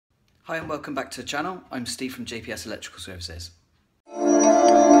Hi and welcome back to the channel. I'm Steve from JPS Electrical Services.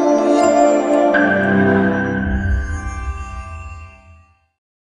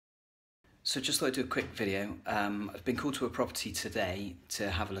 So just thought I'd do a quick video. I've been called to a property today to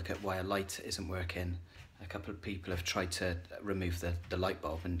have a look at why a light isn't working. A couple of people have tried to remove the light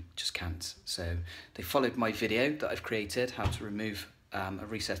bulb and just can't. So they followed my video that I've created, how to remove a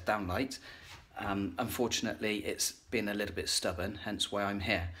recessed downlight. Unfortunately, it's been a little bit stubborn, hence why I'm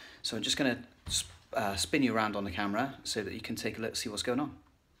here. So I'm just going to spin you around on the camera so that you can take a look, see what's going on.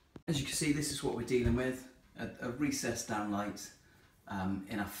 As you can see, this is what we're dealing with, a recessed downlight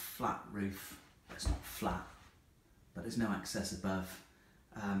in a flat roof. It's not flat, but there's no access above,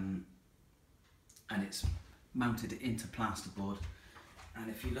 and it's mounted into plasterboard.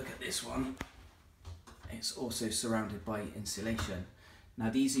 And if you look at this one, it's also surrounded by insulation. Now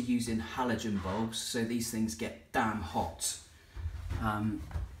these are using halogen bulbs, so these things get damn hot.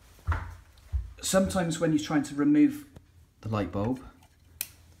 Sometimes when you're trying to remove the light bulb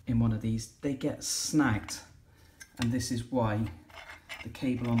in one of these, they get snagged, and this is why the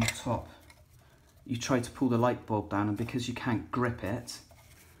cable on the top, you try to pull the light bulb down, and because you can't grip it,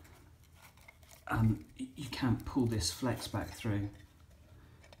 you can't pull this flex back through.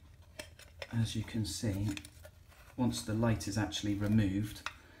 As you can see, once the light is actually removed,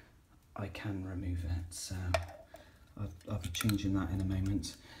 I can remove it, so I'll be changing that in a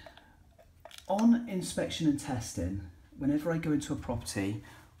moment. On inspection and testing, whenever I go into a property,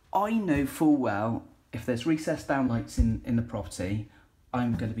 I know full well if there's recessed downlights in the property,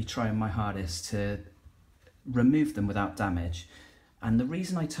 I'm going to be trying my hardest to remove them without damage. And the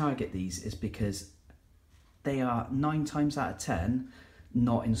reason I target these is because they are 9 times out of 10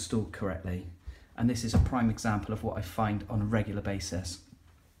 not installed correctly. And this is a prime example of what I find on a regular basis.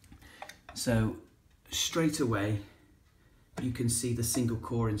 So straight away, you can see the single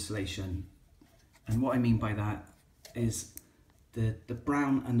core insulation. And what I mean by that is the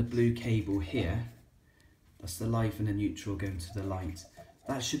brown and the blue cable here, that's the live and the neutral going to the light.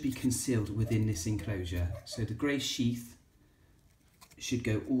 That should be concealed within this enclosure. So the grey sheath should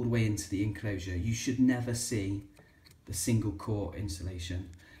go all the way into the enclosure. You should never see the single core insulation,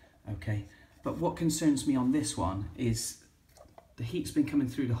 okay? But what concerns me on this one is the heat's been coming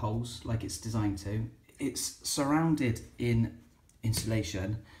through the holes like it's designed to. It's surrounded in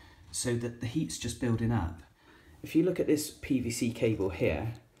insulation so that the heat's just building up. If you look at this PVC cable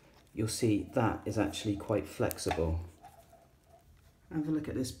here, you'll see that is actually quite flexible. Have a look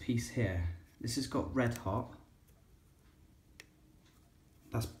at this piece here. This has got red hot.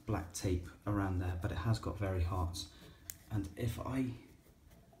 That's black tape around there, but it has got very hot. And if I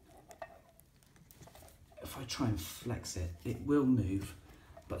try and flex it, it will move,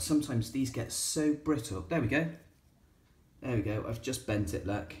 but sometimes these get so brittle. There we go. There we go. I've just bent it,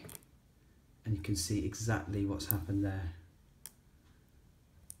 look. And you can see exactly what's happened there.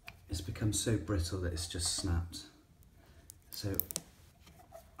 It's become so brittle that it's just snapped. So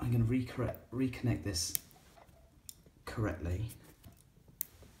I'm going to reconnect this correctly,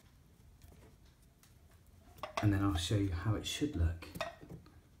 and then I'll show you how it should look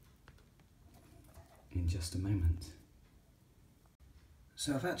in just a moment.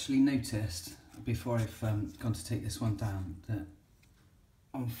 So I've actually noticed, before I've gone to take this one down, that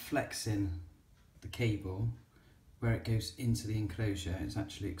I'm flexing the cable where it goes into the enclosure. It's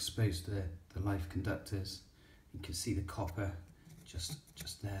actually exposed to the live conductors. You can see the copper just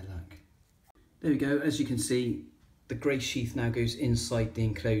there, look. There we go. As you can see, the grey sheath now goes inside the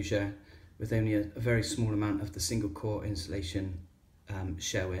enclosure with only a very small amount of the single core insulation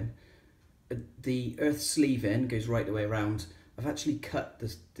showing. The earth sleeving goes right the way around. I've actually cut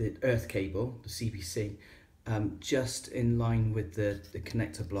the earth cable, the CPC, just in line with the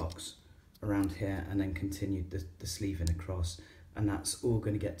connector blocks around here, and then continued the sleeving across, and that's all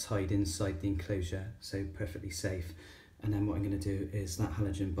going to get tied inside the enclosure, so perfectly safe. And then what I'm going to do is that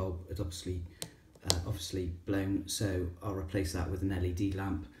halogen bulb is obviously blown, so I'll replace that with an LED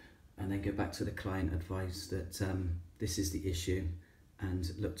lamp, and then go back to the client, advise that this is the issue,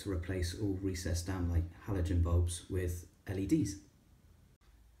 and look to replace all recessed downlight halogen bulbs with LEDs.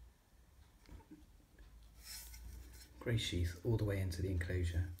 Grey sheath all the way into the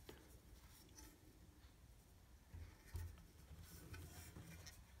enclosure.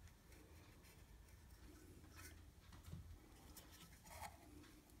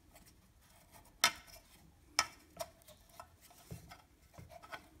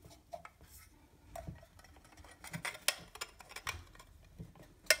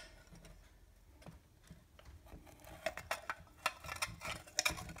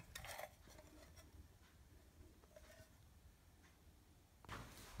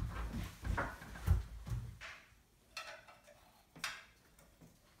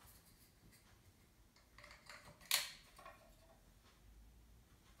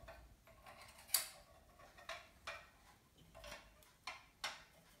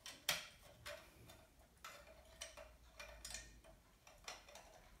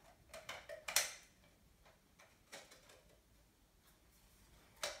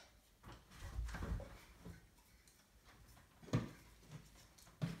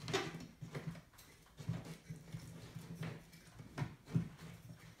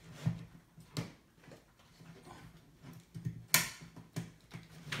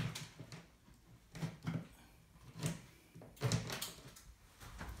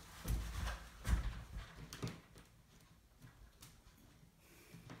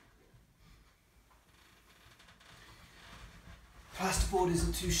 Plasterboard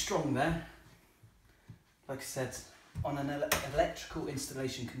isn't too strong there. Like I said, on an electrical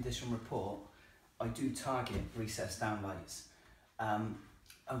installation condition report, I do target recessed downlights.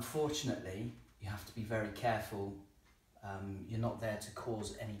 Unfortunately, you have to be very careful. You're not there to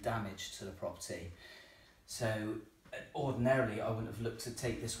cause any damage to the property. So ordinarily I wouldn't have looked to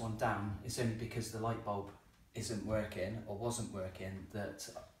take this one down. It's only because the light bulb isn't working or wasn't working that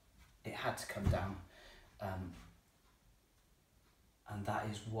it had to come down. And that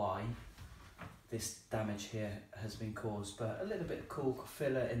is why this damage here has been caused. But a little bit of cool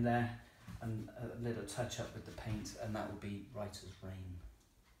filler in there and a little touch up with the paint, and that will be right as rain.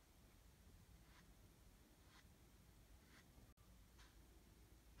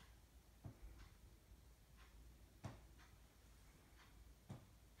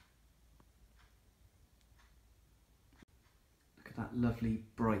 Look at that lovely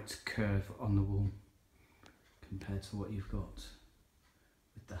bright curve on the wall compared to what you've got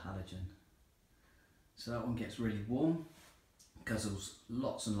with the halogen. So that one gets really warm, guzzles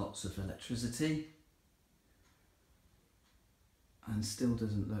lots and lots of electricity, and still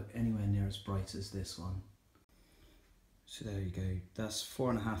doesn't look anywhere near as bright as this one. So there you go, that's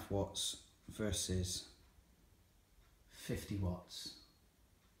 4.5 watts versus 50 watts.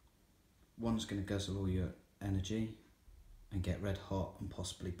 One's going to guzzle all your energy and get red hot and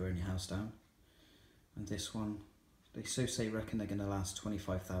possibly burn your house down. And this one, they say reckon they're going to last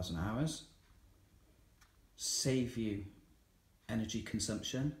 25,000 hours. Save you energy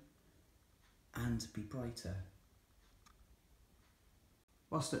consumption and be brighter.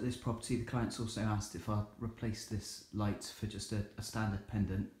 Whilst at this property, the clients also asked if I'd replace this light for just a standard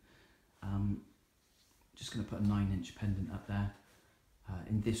pendant. Just going to put a 9-inch pendant up there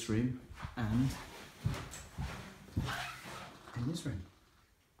in this room and in this room.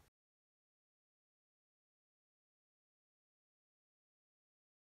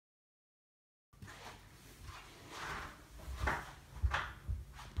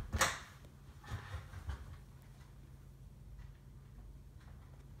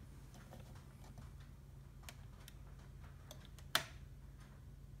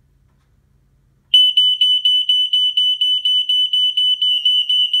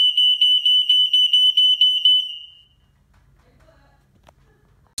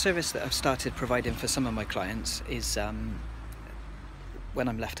 Service that I've started providing for some of my clients is when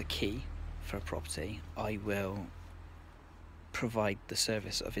I'm left a key for a property, I will provide the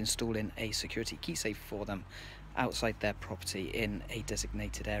service of installing a security key safe for them outside their property in a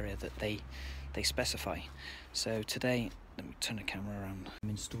designated area that they specify. So today, let me turn the camera around. I'm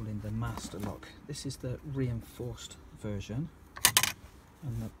installing the master lock. This is the reinforced version.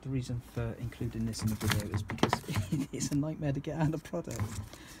 And the reason for including this in the video is because it's a nightmare to get out of the product.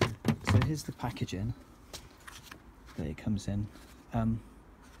 So here's the packaging that it comes in.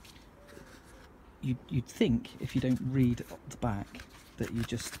 You'd think, if you don't read the back, that you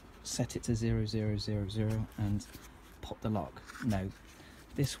just set it to 0000 and pop the lock. No,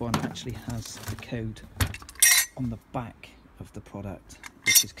 this one actually has the code on the back of the product,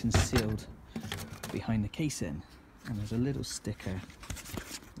 which is behind the casing, and there's a little sticker,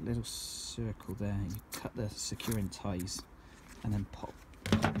 a little circle there. You cut the securing ties and then pop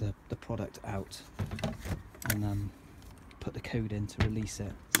the product out and put the code in to release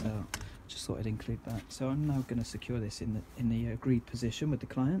it. So just thought I'd include that. So I'm now going to secure this in the agreed position with the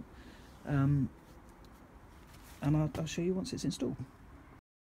client, and I'll show you once it's installed.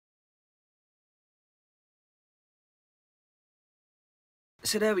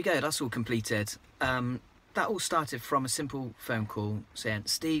 So there we go, that's all completed. That all started from a simple phone call saying,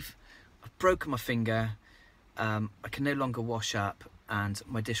 Steve, I've broken my finger, I can no longer wash up and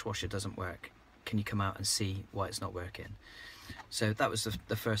my dishwasher doesn't work. Can you come out and see why it's not working? So that was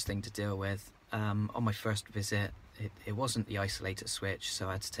the first thing to deal with. On my first visit, it wasn't the isolator switch, so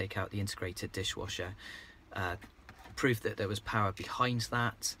I had to take out the integrated dishwasher, prove that there was power behind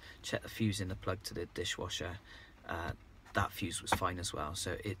that, check the fuse in the plug to the dishwasher. That fuse was fine as well,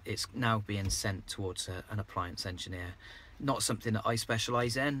 so it's now being sent towards an appliance engineer. Not something that I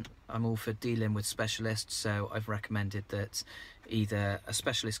specialise in. I'm all for dealing with specialists, so I've recommended that either a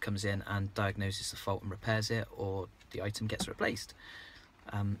specialist comes in and diagnoses the fault and repairs it, or the item gets replaced.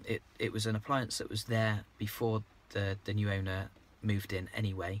 It was an appliance that was there before the new owner moved in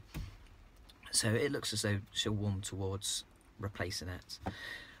anyway, so it looks as though she'll warm towards replacing it.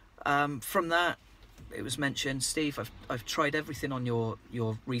 From that, it was mentioned, Steve, I've tried everything on your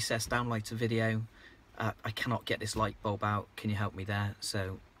recessed downlighter video. I cannot get this light bulb out. Can you help me there?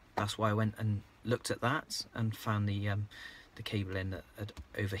 So that's why I went and looked at that and found the cabling that had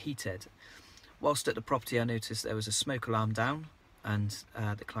overheated. Whilst at the property, I noticed there was a smoke alarm down and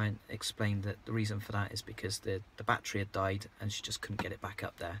the client explained that the reason for that is because the battery had died and she just couldn't get it back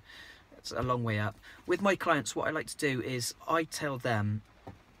up there. It's a long way up. With my clients, what I like to do is I tell them,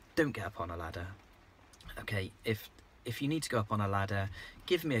 don't get up on a ladder. Okay, if you need to go up on a ladder,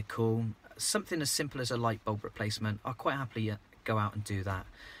 give me a call. Something as simple as a light bulb replacement, I'll quite happily go out and do that.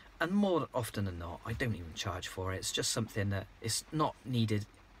 And more often than not, I don't even charge for it. It's just something that is not needed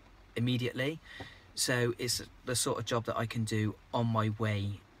immediately. So it's the sort of job that I can do on my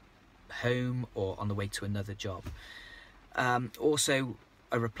way home or on the way to another job. Also,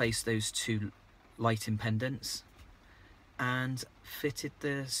 I replaced those 2 lighting pendants and fitted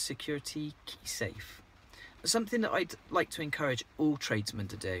the security key safe. Something that I'd like to encourage all tradesmen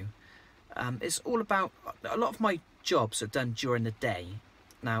to do. It's all about, a lot of my jobs are done during the day.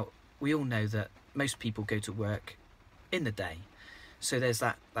 Now, we all know that most people go to work in the day, so there's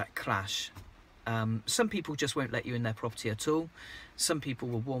that clash. Some people just won't let you in their property at all. Some people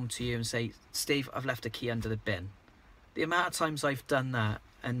will warm to you and say, Steve, I've left a key under the bin. The amount of times I've done that,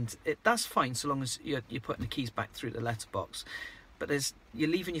 and that's fine so long as you're putting the keys back through the letterbox. But you're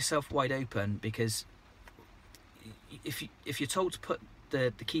leaving yourself wide open, because if you're told to put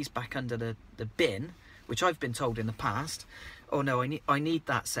the keys back under the bin, which I've been told in the past, oh no, I need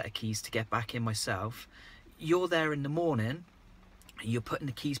that set of keys to get back in myself. You're there in the morning, you're putting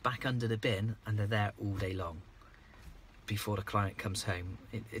the keys back under the bin, and they're there all day long before the client comes home.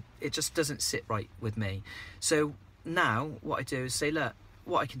 It just doesn't sit right with me. So now what I do is say, look,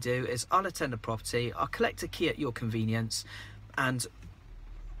 what I can do is I'll attend the property, I'll collect a key at your convenience, and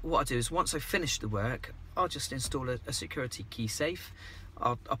what I do is once I've finished the work, I'll just install a security key safe.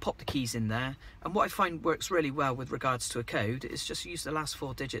 I'll pop the keys in there, and what I find works really well with regards to a code is just use the last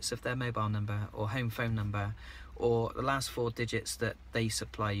 4 digits of their mobile number or home phone number, or the last 4 digits that they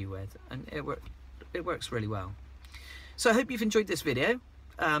supply you with, and it works really well. So I hope you've enjoyed this video.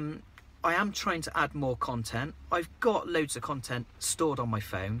 I am trying to add more content. I've got loads of content stored on my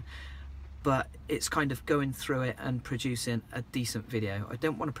phone, but it's kind of going through it and producing a decent video. I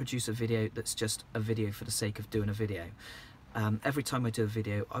don't want to produce a video that's just a video for the sake of doing a video. Every time I do a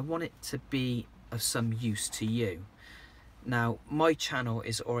video, I want it to be of some use to you. Now, my channel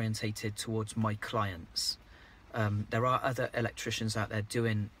is orientated towards my clients. There are other electricians out there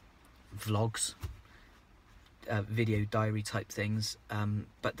doing vlogs, video diary type things,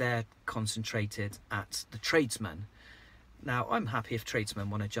 but they're concentrated at the tradesmen. Now, I'm happy if tradesmen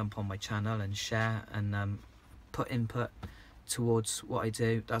want to jump on my channel and share and put input towards what I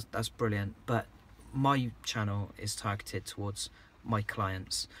do. That's brilliant. But my channel is targeted towards my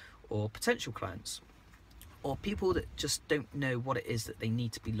clients or potential clients, or people that just don't know what it is that they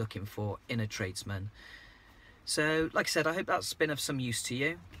need to be looking for in a tradesman. So like I said, I hope that's been of some use to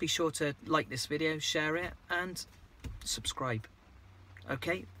you. Be sure to like this video, share it, and subscribe.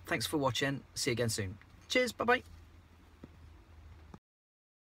 Okay, thanks for watching. See you again soon. Cheers, bye bye.